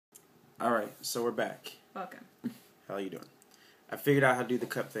Alright, so we're back. Welcome. How are you doing? I figured out how to do the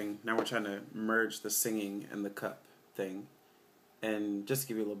cup thing. Now we're trying to merge the singing and the cup thing. And just to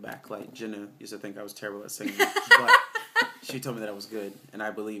give you a little backlight, Jenna used to think I was terrible at singing. But she told me that I was good, and I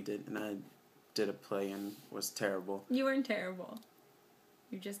believed it. And I did a play and was terrible. You weren't terrible.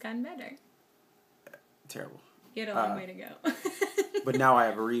 You've just gotten better. Terrible. You had a long way to go. But now I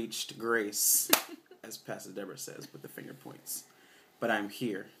have reached grace, as Pastor Deborah says, with the finger points. But I'm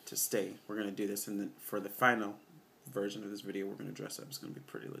here to stay. We're going to do this, and then for the final version of this video, we're going to dress up. It's going to be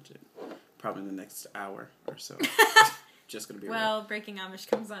pretty legit. Probably in the next hour or so. Just going to be well, Breaking Amish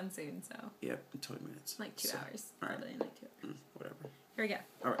comes on soon, so. Yep, in 20 minutes. Like 2 hours. All right. Probably in like 2 hours. Whatever. Here we go.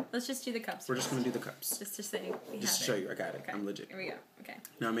 All right. Let's just do the cups. We're just going to do the cups. Just to say we just to show you, I got it. Okay. I'm legit. Here we go. Okay.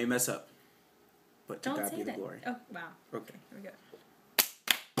 Now, I may mess up, but to Don't God say be the that. glory. Oh, wow. Okay. Here we go.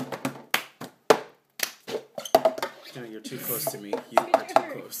 No, you're too close to me. You are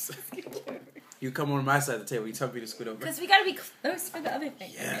too close. You come on my side of the table. You tell me to scoot over. Because we gotta be close for the other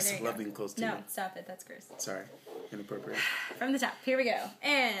thing. Yes, okay, love being close to you. No, stop it. That's gross. Sorry. Inappropriate. From the top. Here we go.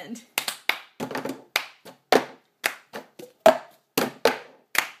 And...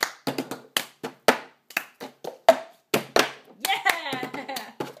 yeah!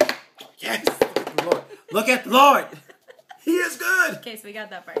 Yes! Look at the Lord. Look at the Lord! He is good! Okay, so we got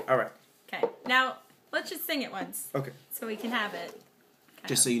that part. All right. Okay. Now, let's just sing it once. Okay. So we can have it.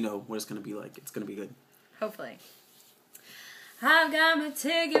 Just so you know what it's going to be like. It's going to be good. Hopefully. I've got my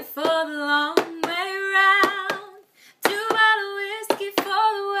ticket for the long way round. 2 bottle whiskey for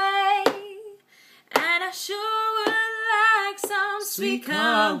the way. And I sure would like some sweet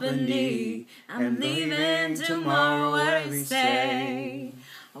company. I'm leaving tomorrow, what do we say?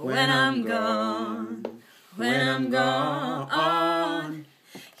 When I'm gone, when I'm gone.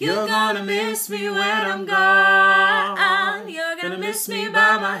 You're gonna miss me when I'm gone. You're gonna miss me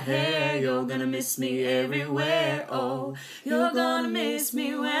by my hair. You're gonna miss me everywhere. Oh, you're gonna miss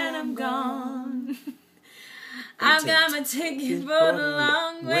me when I'm gone. I've got my ticket for the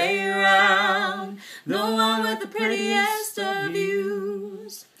long way round. The one with the prettiest of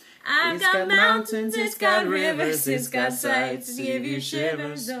views. I've got mountains, it's got rivers, it's got sights to give you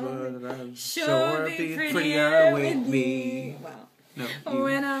shivers. Oh, sure be prettier with me. Wow. No,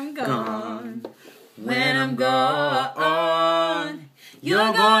 when I'm gone, when I'm gone,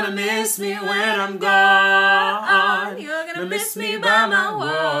 you're gonna miss me when I'm gone. You're gonna miss me by my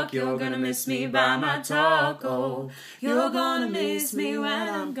walk, you're gonna miss me by my talk. Oh, you're gonna miss me when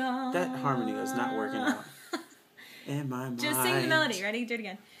I'm gone. That harmony is not working out in my mind. Just sing the melody. Ready? Do it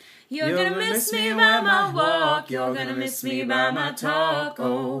again. You're gonna miss me by my walk. You're gonna miss me by my talk.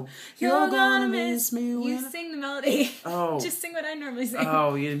 Oh, you're gonna miss me when... You sing the melody. Oh. Just sing what I normally sing.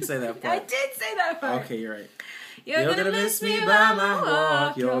 Oh, you didn't say that part. I did say that part. Okay, you're right. You're gonna miss me by my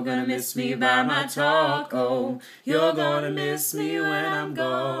walk. You're gonna miss me by my talk. Oh, you're gonna miss me when I'm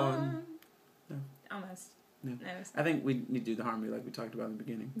gone. No. Almost. No. I think we need to do the harmony like we talked about in the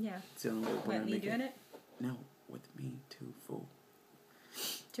beginning. Yeah. It's the only way we're What, me doing it? No, with me too full.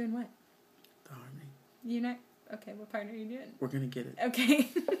 Doing what? The harmony. You know? Okay, what part are you doing? We're gonna get it. Okay.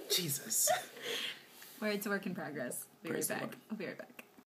 Jesus. It's a work in progress. I'll be right back.